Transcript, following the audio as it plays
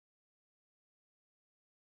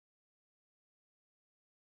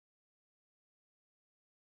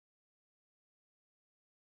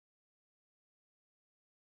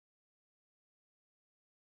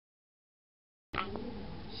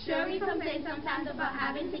Sure, we complain sometimes about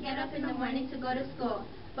having to get up in the morning to go to school,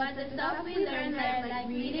 but the stuff we learn there, like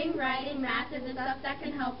reading, writing, math, is the stuff that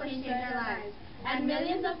can help us change our lives. And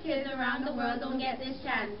millions of kids around the world don't get this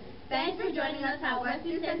chance. Thanks for joining us at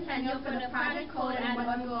Westview Centennial for the Project Code and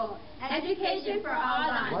One Goal. Education for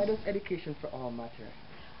all lunch. Why does education for all matter?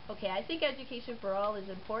 Okay, I think education for all is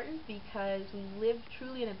important because we live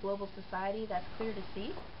truly in a global society. That's clear to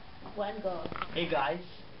see. One goal. Hey guys,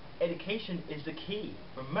 education is the key.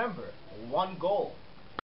 Remember, one goal.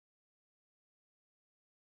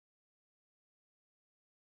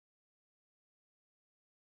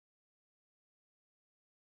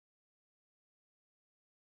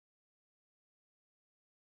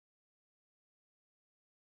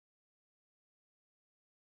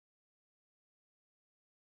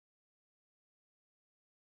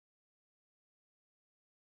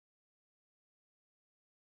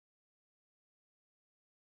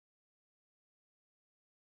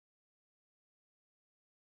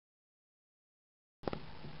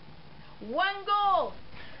 One goal!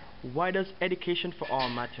 Why does education for all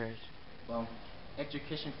matters? Well,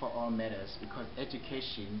 education for all matters because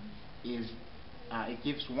education is it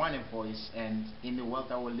gives one a voice, and in the world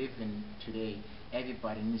that we live in today,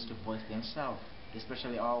 everybody needs to voice themselves,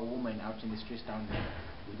 especially our women out in the streets down there.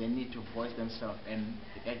 They need to voice themselves, and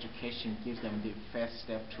education gives them the first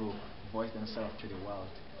step to voice themselves to the world.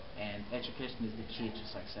 And education is the key to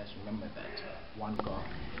success. Remember that. One goal.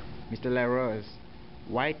 Mr. LaRose,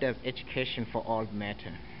 why does education for all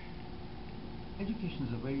matter? Education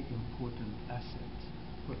is a very important asset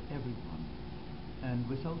for everyone, and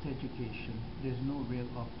without education there's no real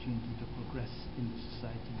opportunity to progress in the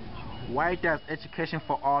society that you live. Why does education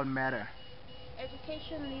for all matter?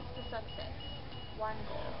 Education leads to success. One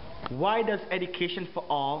goal. Why does education for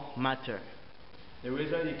all matter? The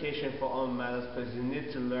reason education for all matters because you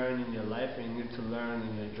need to learn in your life, and you need to learn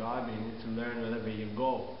in your job, and you need to learn wherever you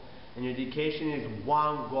go. And your education is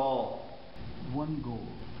one goal. One goal.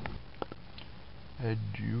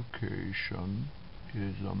 Education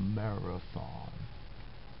is a marathon,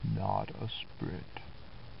 not a sprint.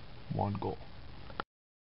 One goal.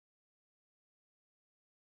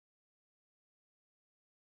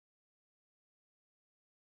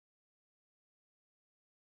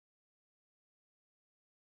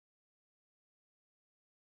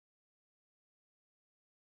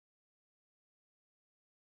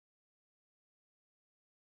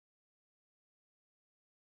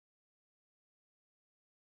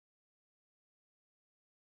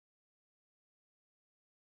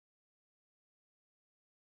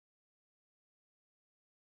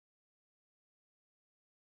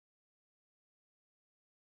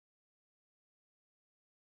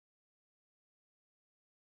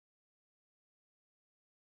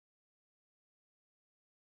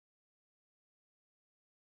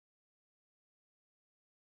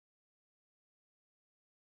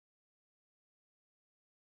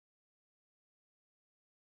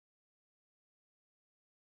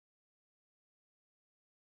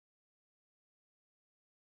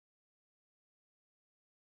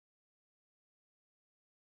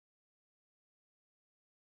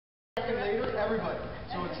 Everybody.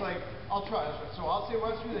 So it's like, I'll try. So I'll say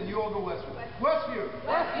Westview, then you all go Westview. Westview!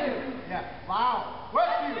 Westview! Yeah, loud.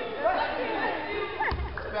 Westview!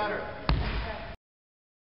 Westview! Better.